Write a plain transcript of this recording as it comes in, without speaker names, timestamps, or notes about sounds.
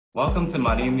Welcome to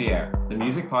Money in the Air, the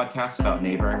music podcast about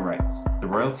neighboring rights, the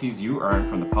royalties you earn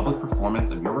from the public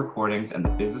performance of your recordings and the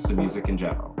business of music in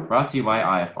general. Brought to you by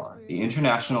IFR, the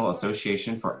International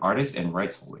Association for Artists and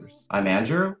Rights Holders. I'm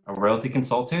Andrew, a royalty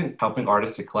consultant helping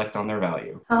artists to collect on their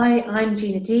value. Hi, I'm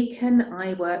Gina Deacon.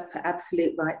 I work for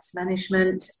Absolute Rights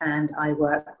Management and I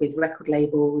work with record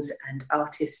labels and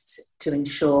artists to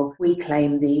ensure we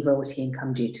claim the royalty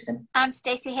income due to them. I'm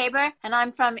Stacey Haber and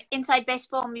I'm from Inside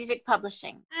Baseball Music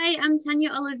Publishing. Hi, I'm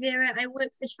Tanya Oliveira. I work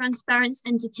for Transparence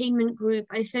Entertainment Group.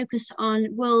 I focus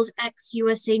on World X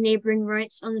USA neighbouring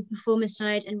rights on the performer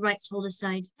side and rights holder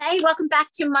side. Hey, welcome back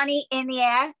to Money in the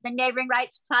Air, the neighboring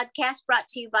rights podcast brought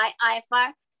to you by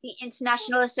IFR, the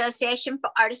International Association for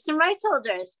Artists and Rights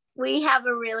Holders. We have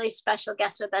a really special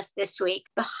guest with us this week,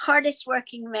 the hardest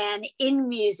working man in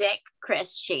music,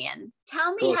 Chris Sheehan.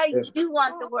 Tell me how you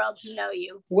want the world to know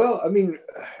you. Well, I mean,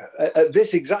 at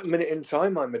this exact minute in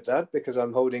time, I'm a dad because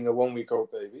I'm holding a 1-week-old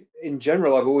baby. In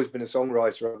general, I've always been a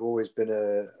songwriter.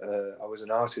 I was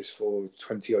an artist for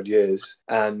 20 odd years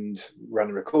and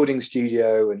ran a recording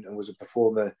studio and was a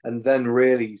performer. And then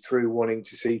really through wanting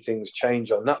to see things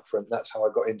change on that front, that's how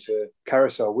I got into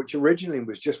Carousel, which originally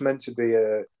was just meant to be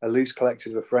a loose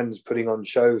collective of friends putting on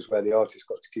shows where the artist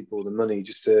got to keep all the money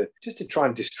just to try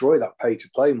and destroy that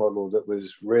pay-to-play model that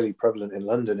was really prevalent in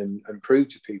London and prove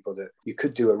to people that you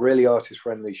could do a really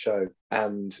artist-friendly show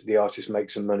and the artist make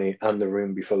some money and the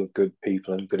room be full of good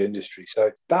people and good industry.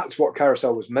 So that's what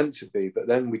Carousel was meant to be. But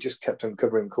then we just kept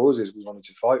uncovering causes we wanted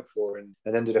to fight for and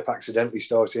ended up accidentally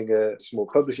starting a small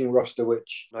publishing roster,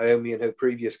 which Naomi and her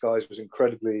previous guys was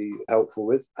incredibly helpful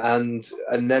with, and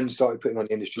then started putting on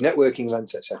industry networking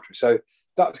events, etc. So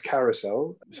that's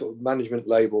Carousel, sort of management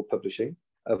label publishing,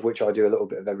 of which I do a little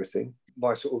bit of everything.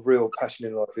 My sort of real passion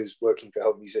in life is working for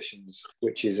Help Musicians,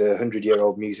 which is a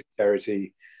 100-year-old music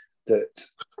charity that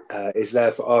is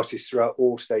there for artists throughout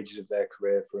all stages of their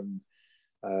career, from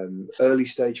early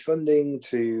stage funding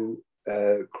to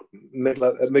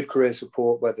mid-career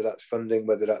support, whether that's funding,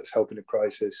 whether that's help in a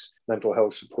crisis, mental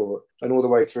health support, and all the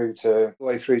way through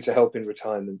to help in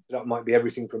retirement. That might be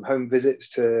everything from home visits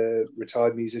to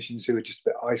retired musicians who are just a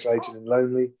bit isolated and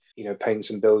lonely, paying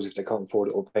some bills if they can't afford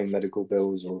it, or paying medical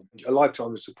bills, or a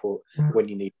lifetime of support when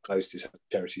you need it most, is how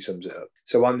charity sums it up.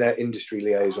 So I'm their industry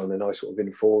liaison and I sort of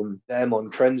inform them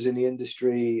on trends in the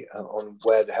industry, on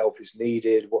where the help is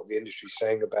needed, what the industry's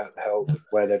saying about the help,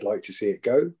 where they'd like to see it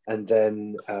go, and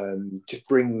then just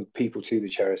bring people to the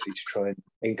charity to try and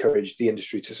encourage the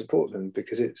industry to support them,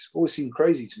 because it's always seemed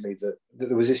crazy to me that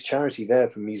there was this charity there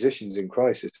for musicians in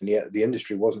crisis and yet the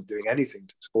industry wasn't doing anything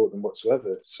to support them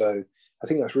whatsoever. So I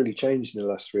think that's really changed in the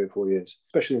last 3 or 4 years,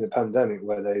 especially in the pandemic,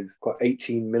 where they've got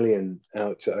 18 million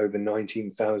out to over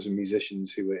 19,000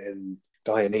 musicians who were in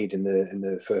dire need in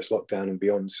the first lockdown and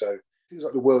beyond. So it feels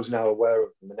like the world's now aware of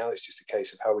them, and now it's just a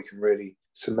case of how we can really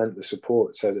cement the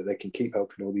support so that they can keep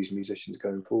helping all these musicians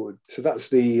going forward. So that's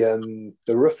the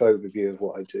rough overview of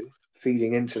what I do.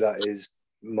 Feeding into that is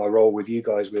my role with you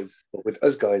guys, with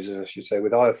us guys, I should say,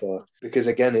 with IFR, because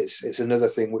again, it's another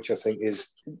thing which I think is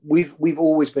we've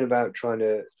always been about trying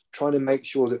to make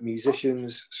sure that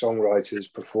musicians,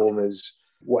 songwriters, performers,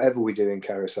 whatever we do in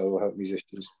Carousel will help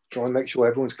musicians, try and make sure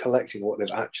everyone's collecting what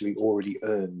they've actually already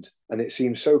earned. And it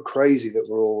seems so crazy that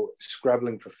we're all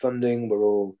scrabbling for funding, we're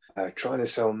all trying to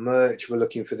sell merch, we're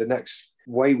looking for the next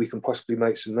way we can possibly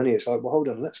make some money. It's like, well, hold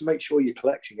on, let's make sure you're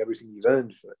collecting everything you've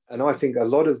earned for it. And I think a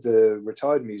lot of the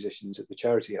retired musicians that the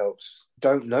charity helps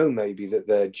don't know maybe that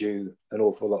they're due an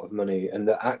awful lot of money, and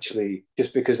that actually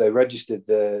just because they were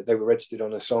registered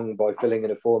on a song by filling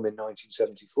in a form in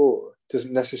 1974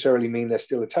 doesn't necessarily mean they're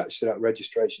still attached to that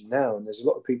registration now. And there's a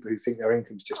lot of people who think their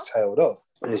income's just tailed off,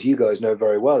 and as you guys know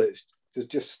very well, there's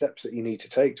just steps that you need to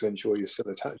take to ensure you're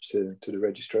still attached to the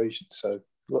registration. So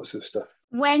lots of stuff.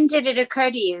 When did it occur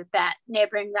to you that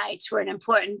neighboring rights were an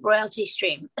important royalty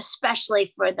stream, especially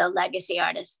for the legacy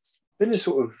artists? Been a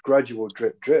sort of gradual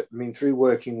drip. I mean, through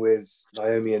working with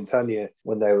Naomi and Tanya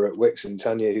when they were at Wix, and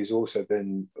Tanya, who's also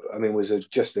been, was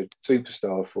just a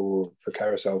superstar for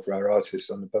Carousel, for our artists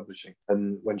on the publishing.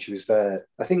 And when she was there,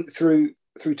 I think through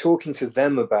talking to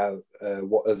them about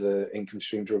what other income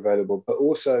streams are available, but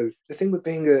also the thing with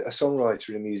being a songwriter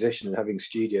and a musician and having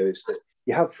studios, that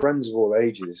you have friends of all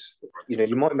ages.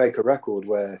 You might make a record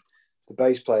where the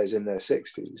bass player's in their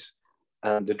 60s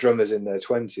and the drummer's in their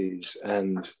 20s,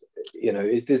 and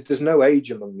there's no age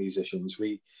among musicians.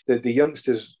 The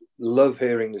youngsters love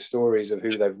hearing the stories of who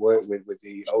they've worked with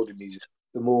the older musicians.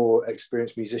 The more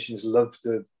experienced musicians love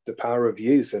the power of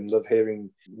youth and love hearing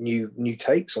new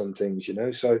takes on things,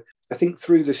 So I think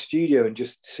through the studio and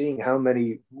just seeing how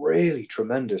many really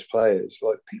tremendous players,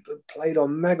 like people who played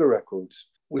on mega records,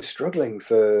 were struggling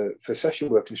for session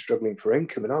work and struggling for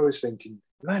income. And I was thinking,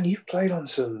 man, you've played on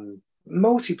some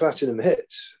multi-platinum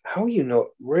hits. How are you not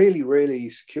really, really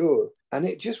secure? And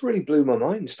it just really blew my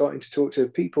mind starting to talk to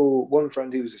people. One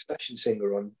friend who was a session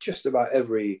singer on just about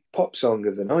every pop song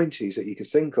of the 90s that you could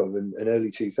think of and early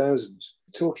 2000s.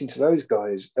 Talking to those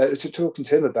guys, talking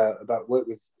to him about work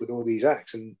with all these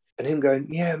acts and him going,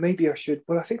 yeah, maybe I should.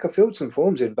 Well, I think I filled some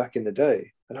forms in back in the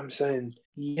day. And I'm saying,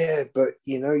 yeah, but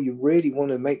you really want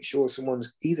to make sure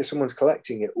someone's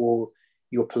collecting it or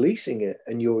you're policing it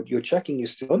and you're checking you're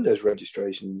still on those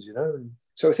registrations, And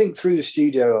so I think through the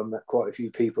studio, I met quite a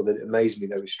few people that it amazed me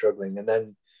they were struggling. And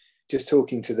then just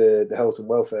talking to the health and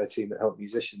welfare team at Help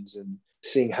Musicians and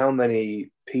seeing how many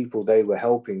people they were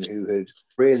helping who had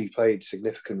really played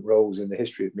significant roles in the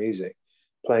history of music,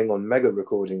 playing on mega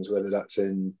recordings, whether that's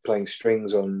in playing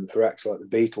strings for acts like the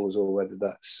Beatles or whether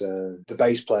that's the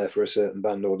bass player for a certain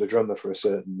band or the drummer for a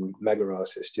certain mega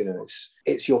artist.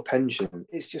 It's your pension.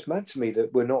 It's just mad to me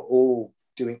that we're not all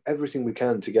doing everything we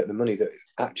can to get the money that is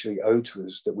actually owed to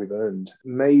us that we've earned.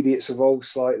 Maybe it's evolved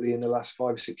slightly in the last 5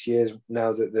 or 6 years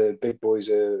now that the big boys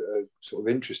are sort of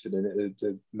interested in it,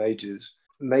 the majors.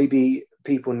 Maybe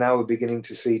people now are beginning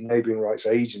to see neighbouring rights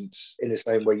agents in the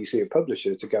same way you see a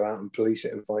publisher to go out and police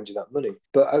it and find you that money.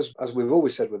 But as we've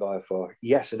always said with IFR,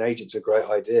 yes, an agent's a great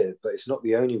idea, but it's not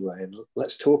the only way. And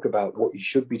let's talk about what you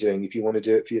should be doing if you want to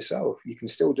do it for yourself. You can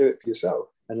still do it for yourself.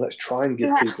 And let's try and give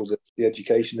people the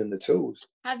education and the tools.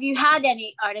 Have you had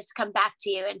any artists come back to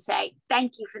you and say,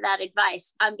 thank you for that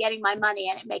advice. I'm getting my money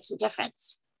and it makes a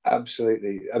difference?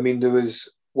 Absolutely. I mean, there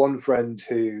was one friend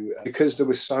who, because there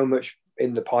was so much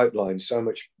in the pipeline, so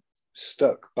much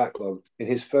stuck backlog in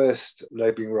his first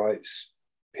neighbouring rights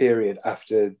period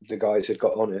after the guys had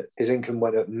got on it, his income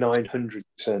went up 900%.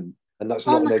 And that's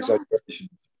not an exaggeration.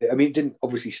 I mean, it didn't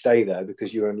obviously stay there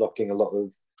because you were unlocking a lot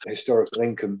of historical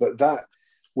income, but that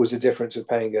was the difference of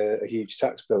paying a huge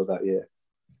tax bill that year.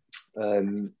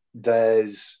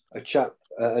 There's a chap,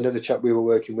 another chap we were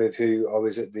working with who I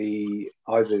was at the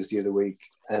Ivors the other week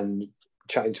and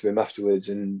chatting to him afterwards,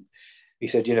 and he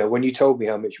said, when you told me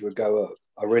how much it would go up,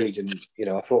 I really didn't,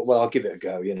 I thought, well, I'll give it a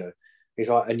go, He's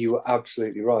like, and you were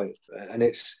absolutely right. And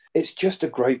it's just a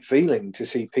great feeling to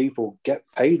see people get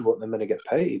paid what they're going to get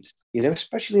paid,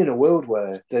 especially in a world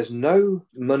where there's no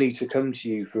money to come to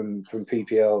you from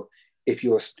PPL if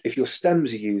your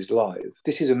stems are used live.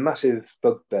 This is a massive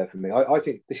bugbear for me. I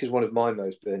think this is one of my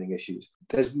most burning issues.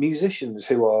 There's musicians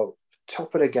who are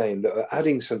top of the game that are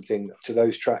adding something to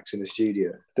those tracks in the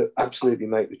studio that absolutely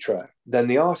make the track. Then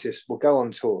the artist will go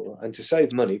on tour, and to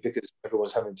save money, because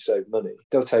everyone's having to save money,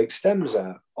 they'll take stems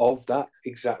out of that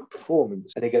exact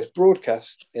performance, and it gets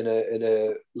broadcast in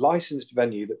a licensed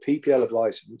venue that PPL have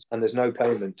licensed, and there's no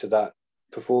payment to that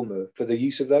performer for the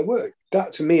use of their work.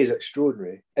 That to me is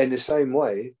extraordinary. In the same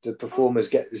way, the performers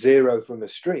get zero from a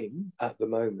stream at the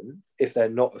moment if they're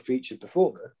not a featured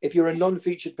performer. If you're a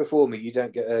non-featured performer, you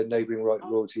don't get a neighbouring right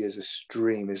royalty as a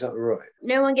stream. Is that right?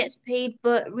 No one gets paid,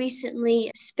 but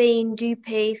recently Spain do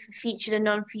pay for featured and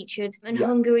non-featured, and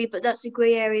Hungary, but that's a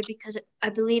grey area because I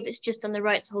believe it's just on the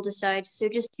rights holder side. So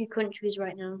just 2 countries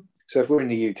right now. So if we're in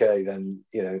the UK, then,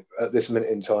 at this minute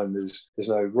in time, there's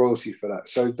no royalty for that.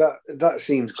 So that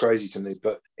seems crazy to me.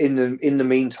 But in the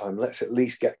meantime, let's at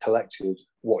least get collected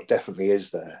what definitely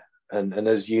is there. And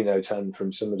as you know, Tan,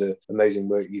 from some of the amazing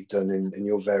work you've done in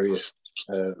your various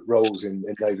roles in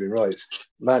neighbouring rights,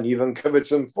 man, you've uncovered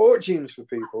some fortunes for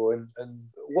people. And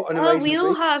what an amazing we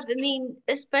all have. I mean,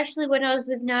 especially when I was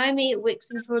with Naomi at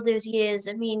Wixen for those years.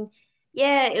 I mean,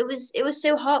 yeah, it was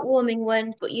so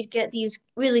heartwarming but you'd get these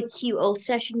really cute old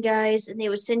session guys and they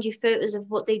would send you photos of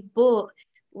what they'd bought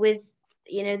with,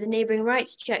 the neighbouring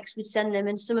rights checks we'd send them,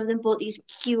 and some of them bought these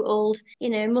cute old,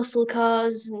 muscle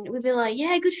cars, and we'd be like,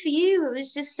 yeah, good for you. It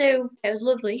was just it was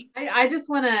lovely. I just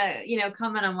want to,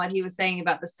 comment on what he was saying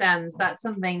about the stems. That's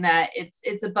something that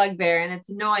it's a bugbear and it's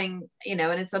annoying, and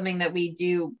it's something that we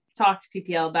do talk to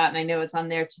PPL about, and I know it's on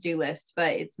their to-do list,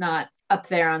 but it's not up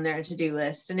there on their to-do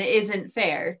list, and it isn't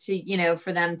fair to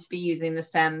for them to be using the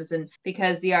stems, and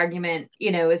because the argument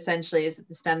essentially is that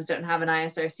the stems don't have an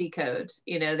ISRC code,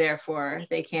 therefore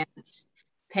they can't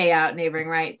pay out neighbouring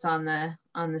rights on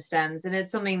the stems, and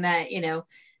it's something that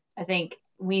I think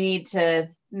we need to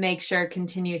make sure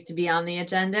continues to be on the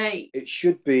agenda. It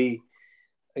should be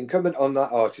incumbent on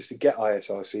that artist to get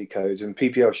ISRC codes, and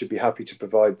PPL should be happy to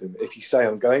provide them. If you say,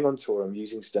 I'm going on tour, I'm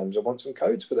using stems, I want some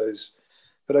codes for those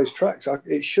tracks.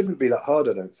 It shouldn't be that hard,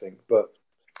 I don't think. But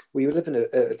we live in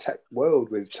a tech world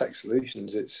with tech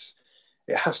solutions.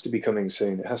 it has to be coming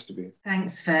soon. It has to be.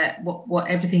 Thanks for what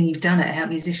everything you've done at Help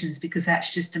Musicians, because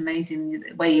that's just amazing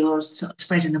the way you're sort of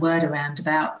spreading the word around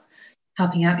about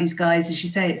helping out these guys. As you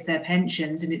say, it's their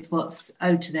pensions and it's what's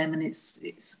owed to them, and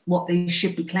it's what they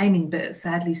should be claiming, but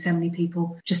sadly so many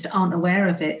people just aren't aware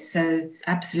of it. So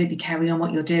absolutely carry on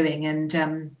what you're doing,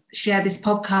 and share this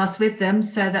podcast with them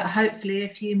so that hopefully a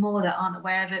few more that aren't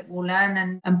aware of it will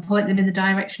learn and point them in the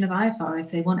direction of IFAR if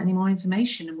they want any more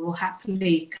information, and we'll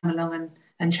happily come along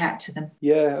and chat to them.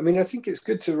 Yeah, I mean, I think it's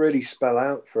good to really spell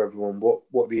out for everyone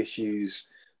what the issues,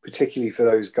 particularly for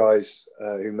those guys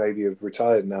who maybe have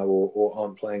retired now or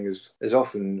aren't playing as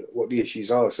often, what the issues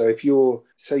are. So if you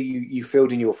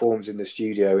filled in your forms in the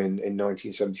studio in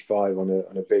 1975 on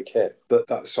a big hit, but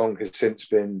that song has since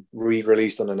been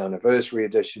re-released on an anniversary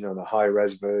edition, on a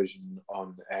high-res version,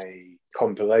 on a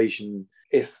compilation,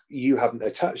 if you haven't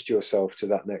attached yourself to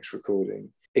that next recording,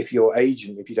 if your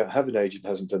agent, if you don't have an agent,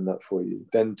 hasn't done that for you,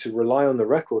 then to rely on the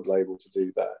record label to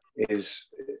do that is,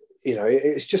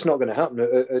 it's just not going to happen.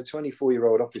 A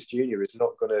 24-year-old office junior is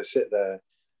not going to sit there,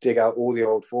 dig out all the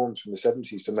old forms from the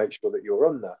 70s to make sure that you're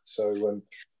on that. So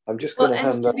I'm just going to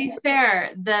hand that. To be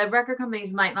fair, the record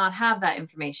companies might not have that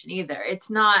information either. It's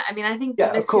not, I mean, I think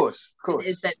of course.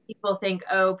 is that people think,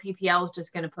 oh, PPL is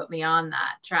just going to put me on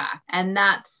that track. And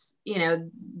that's,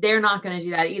 they're not going to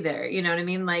do that either. You know what I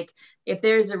mean? Like, if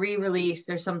there's a re-release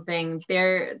or something,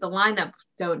 the lineup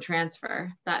don't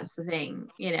transfer. That's the thing,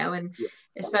 and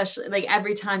especially like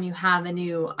every time you have a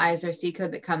new ISRC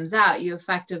code that comes out, you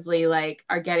effectively like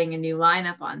are getting a new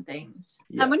lineup on things.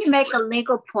 I'm going to make a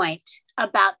legal point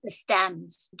about the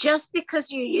stems. Just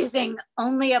because you're using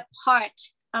only a part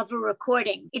of a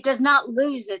recording, it does not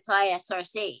lose its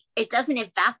ISRC. It doesn't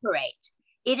evaporate.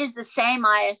 It is the same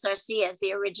ISRC as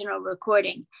the original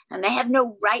recording, and they have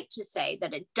no right to say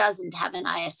that it doesn't have an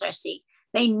ISRC.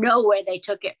 They know where they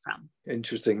took it from.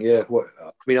 Interesting, yeah.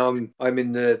 I'm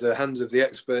in the hands of the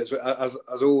experts,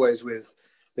 as always with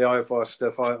the IFR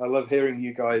stuff. I love hearing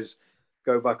you guys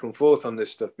go back and forth on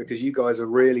this stuff, because you guys are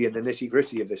really in the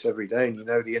nitty-gritty of this every day, and you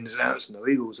know the ins and outs and the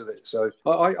legals of it. So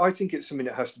I think it's something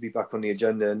that has to be back on the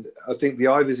agenda, and I think the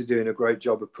Ivors are doing a great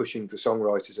job of pushing for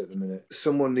songwriters at the minute.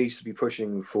 Someone needs to be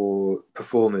pushing for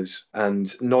performers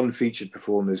and non-featured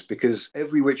performers, because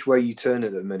every which way you turn it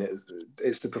at the minute,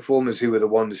 it's the performers who are the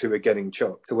ones who are getting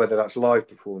chopped. So whether that's live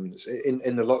performance, in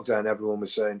the lockdown everyone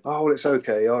was saying, oh, well, it's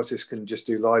okay, artists can just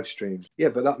do live streams. Yeah,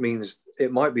 but that means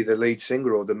it might be the lead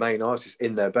singer or the main artist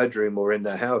in their bedroom or in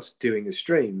their house doing a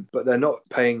stream, but they're not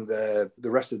paying the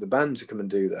rest of the band to come and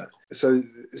do that. So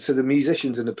the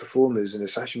musicians and the performers and the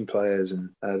session players and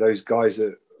those guys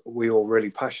that we all really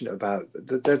passionate about,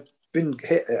 they've been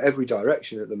hit at every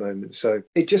direction at the moment. So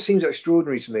it just seems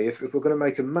extraordinary to me if we're going to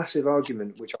make a massive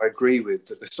argument, which I agree with,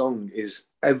 that the song is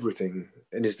everything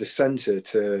and is the center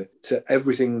to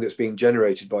everything that's being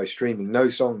generated by streaming. No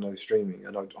song, no streaming.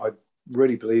 And I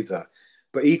really believe that.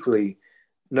 But equally,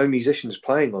 no musicians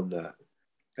playing on that,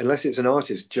 unless it's an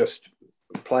artist just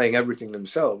playing everything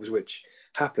themselves, which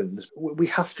happens.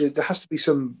 There has to be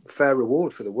some fair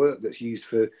reward for the work that's used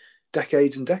for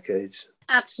decades and decades.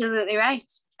 Absolutely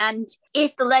right. And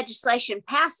if the legislation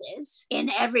passes in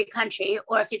every country,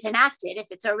 or if it's enacted, if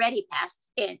it's already passed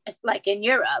like in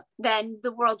Europe, then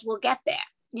the world will get there.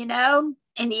 In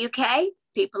the UK,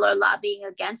 people are lobbying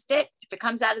against it. If it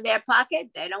comes out of their pocket,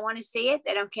 they don't want to see it.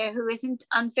 They don't care who isn't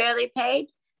unfairly paid.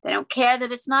 They don't care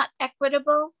that it's not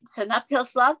equitable. It's an uphill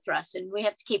slog for us, and we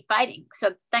have to keep fighting.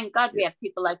 So thank God we have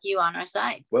people like you on our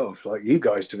side. Well, like you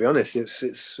guys, to be honest,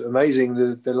 it's amazing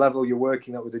the level you're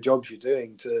working at with the jobs you're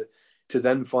doing to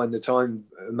then find the time,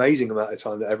 amazing amount of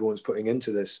time that everyone's putting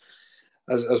into this.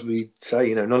 As we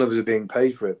say, none of us are being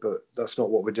paid for it, but that's not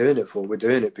what we're doing it for. We're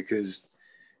doing it because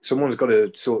someone's got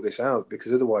to sort this out,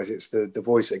 because otherwise it's the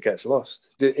voice that gets lost.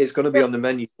 It's going to be on the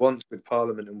menu once with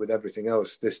Parliament and with everything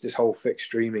else. This whole fixed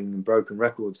streaming and broken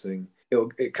records thing,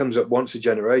 it comes up once a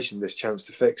generation, this chance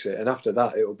to fix it. And after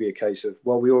that, it'll be a case of,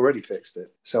 well, we already fixed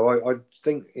it. So I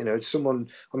think,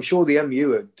 I'm sure the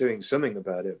MU are doing something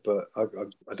about it, but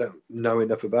I don't know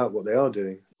enough about what they are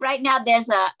doing. Right now, there's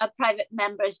a private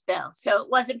member's bill. So it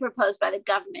wasn't proposed by the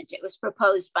government. It was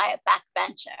proposed by a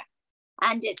backbencher.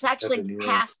 And it's actually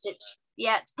passed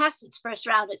it's passed its first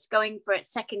round. It's going for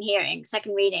its second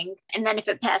reading. And then if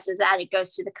it passes that, it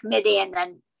goes to the committee. And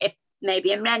then if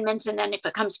maybe amendments, and then if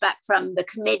it comes back from the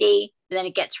committee, then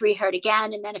it gets reheard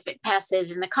again. And then if it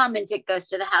passes in the Commons, it goes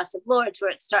to the House of Lords, where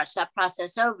it starts that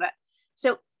process over.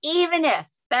 So even if,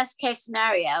 best case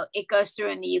scenario, it goes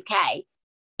through in the UK,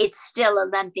 it's still a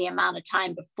lengthy amount of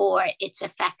time before it's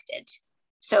affected.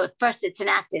 So first it's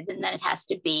enacted, and then it has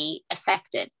to be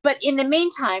effected. But in the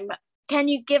meantime, Can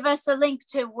you give us a link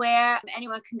to where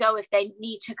anyone can go if they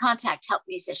need to contact Help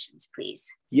Musicians,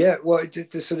 please? Yeah, well,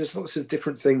 so there's lots of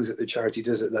different things that the charity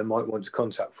does that they might want to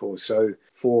contact for. So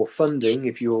for funding,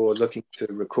 if you're looking to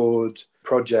record,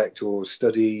 project or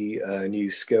study a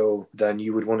new skill, then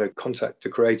you would want to contact the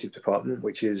creative department,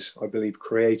 which is, I believe,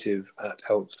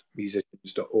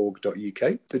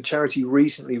 creative@helpmusicians.org.uk. The charity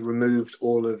recently removed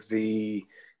all of the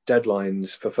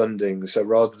deadlines for funding. So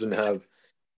rather than have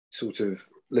sort of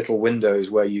little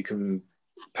windows where you can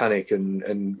panic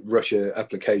and rush your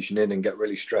application in and get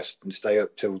really stressed and stay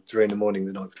up till 3 a.m.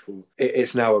 the night before.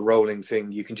 It's now a rolling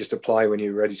thing. You can just apply when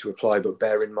you're ready to apply, but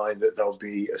bear in mind that there'll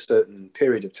be a certain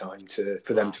period of time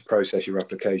for them to process your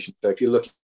application. So if you're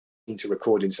looking to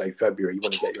record in, say, February, you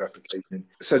want to get your application in.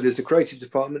 So there's the creative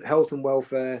department. Health and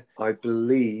welfare, I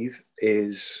believe,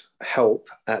 is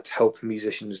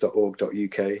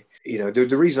help@helpmusicians.org.uk. You know,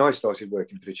 the reason I started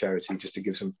working for the charity, just to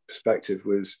give some perspective,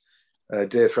 was a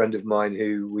dear friend of mine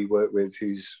who we work with,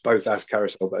 who's both as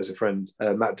Carousel but as a friend,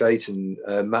 Matt Dayton.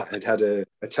 Matt had a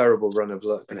terrible run of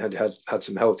luck and had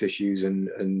some health issues,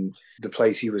 and the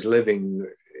place he was living,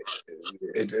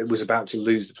 it was about to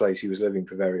lose the place he was living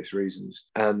for various reasons.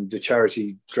 And the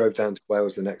charity drove down to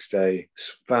Wales the next day,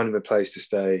 found him a place to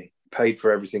stay, paid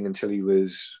for everything until he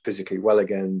was physically well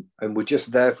again, and were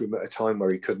just there for him at a time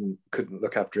where he couldn't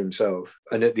look after himself.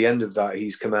 And at the end of that,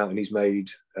 he's come out and he's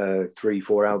made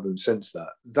 3-4 albums since that.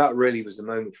 That really was the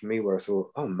moment for me where I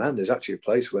thought, oh man, there's actually a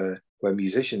place where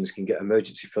musicians can get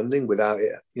emergency funding without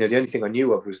it. You know, the only thing I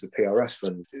knew of was the PRS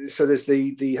fund. So there's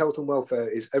the health and welfare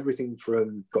is everything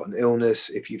from got an illness,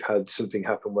 if you've had something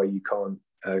happen where you can't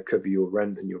cover your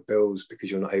rent and your bills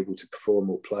because you're not able to perform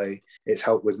or play. It's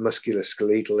help with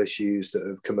musculoskeletal issues that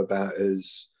have come about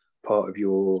as part of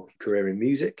your career in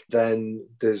music. Then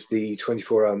there's the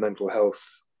 24-hour mental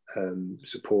health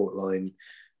support line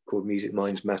called Music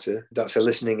Minds Matter. That's a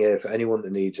listening ear for anyone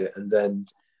that needs it. And then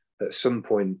at some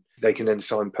point, they can then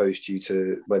signpost you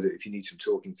to whether if you need some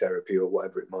talking therapy or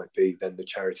whatever it might be, then the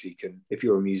charity can, if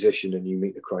you're a musician and you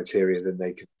meet the criteria, then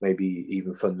they can maybe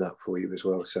even fund that for you as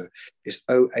well. So it's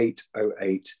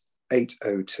 0808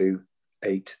 802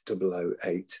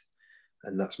 8008.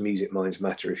 And that's Music Minds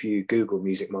Matter. If you Google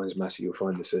Music Minds Matter, you'll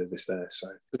find the service there.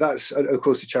 So that's, of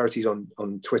course, the charity's on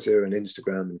Twitter and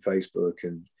Instagram and Facebook,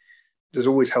 and there's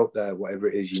always help there, whatever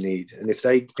it is you need. And if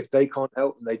they can't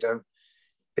help and they don't,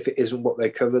 if it isn't what they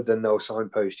cover, then they'll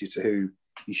signpost you to who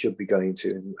you should be going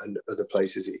to and other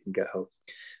places that you can get help.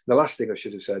 And the last thing I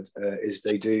should have said is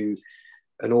they do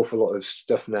an awful lot of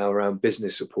stuff now around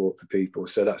business support for people.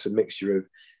 So that's a mixture of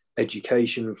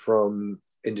education from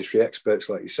industry experts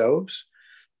like yourselves,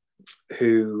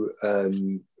 who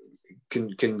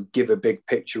can give a big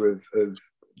picture of the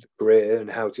career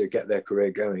and how to get their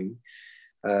career going.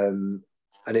 And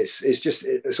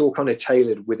it's all kind of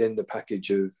tailored within the package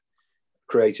of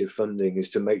creative funding, is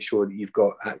to make sure that you've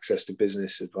got access to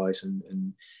business advice and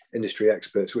industry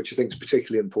experts, which I think is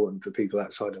particularly important for people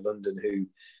outside of London who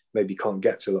maybe can't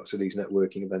get to lots of these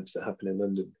networking events that happen in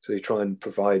London. So they try and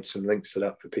provide some links to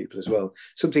that for people as well.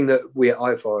 Something that we at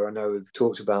IFAR, I know, have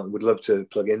talked about and would love to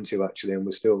plug into actually, and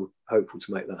we're still hopeful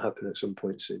to make that happen at some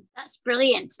point soon. That's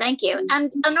brilliant. Thank you.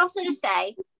 And also to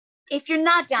say, if you're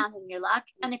not down in your luck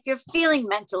and if you're feeling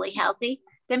mentally healthy,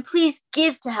 then please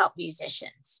give to Help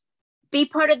Musicians. Be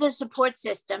part of the support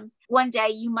system. One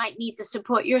day you might need the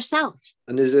support yourself.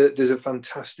 And there's a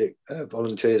fantastic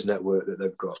volunteers network that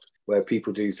they've got, where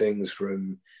people do things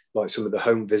from like some of the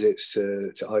home visits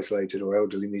to isolated or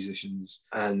elderly musicians,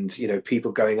 and you know,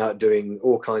 people going out doing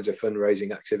all kinds of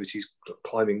fundraising activities,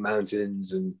 climbing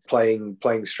mountains and playing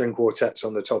string quartets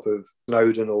on the top of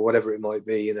Snowdon or whatever it might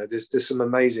be. You know, there's some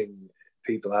amazing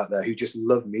people out there who just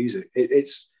love music.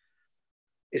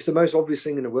 It's the most obvious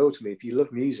thing in the world to me. If you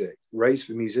love music, raise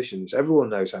for musicians. Everyone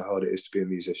knows how hard it is to be a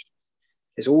musician.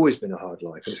 It's always been a hard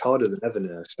life, and it's harder than ever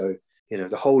now. So, you know,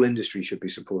 the whole industry should be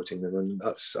supporting them. And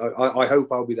I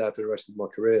hope I'll be there for the rest of my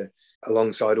career,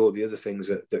 alongside all the other things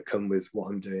that come with what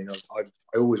I'm doing. I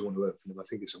always want to work for them. I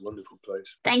think it's a wonderful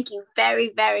place. Thank you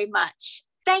very, very much.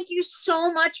 Thank you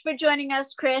so much for joining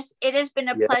us, Chris. It has been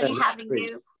a pleasure having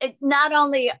you. Not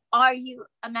only are you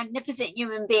a magnificent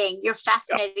human being, you're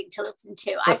fascinating to listen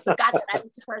to. I forgot that I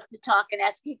was supposed to talk and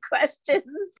ask you questions.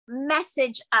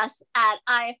 Message us at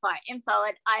IFR,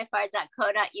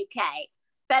 info@ifr.co.uk.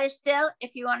 Better still,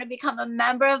 if you want to become a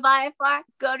member of IFR,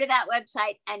 go to that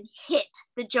website and hit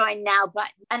the Join Now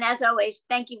button. And as always,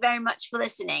 thank you very much for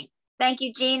listening. Thank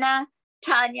you, Gina,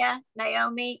 Tanya,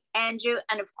 Naomi, Andrew,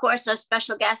 and of course, our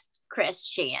special guest, Chris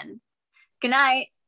Sheehan. Good night.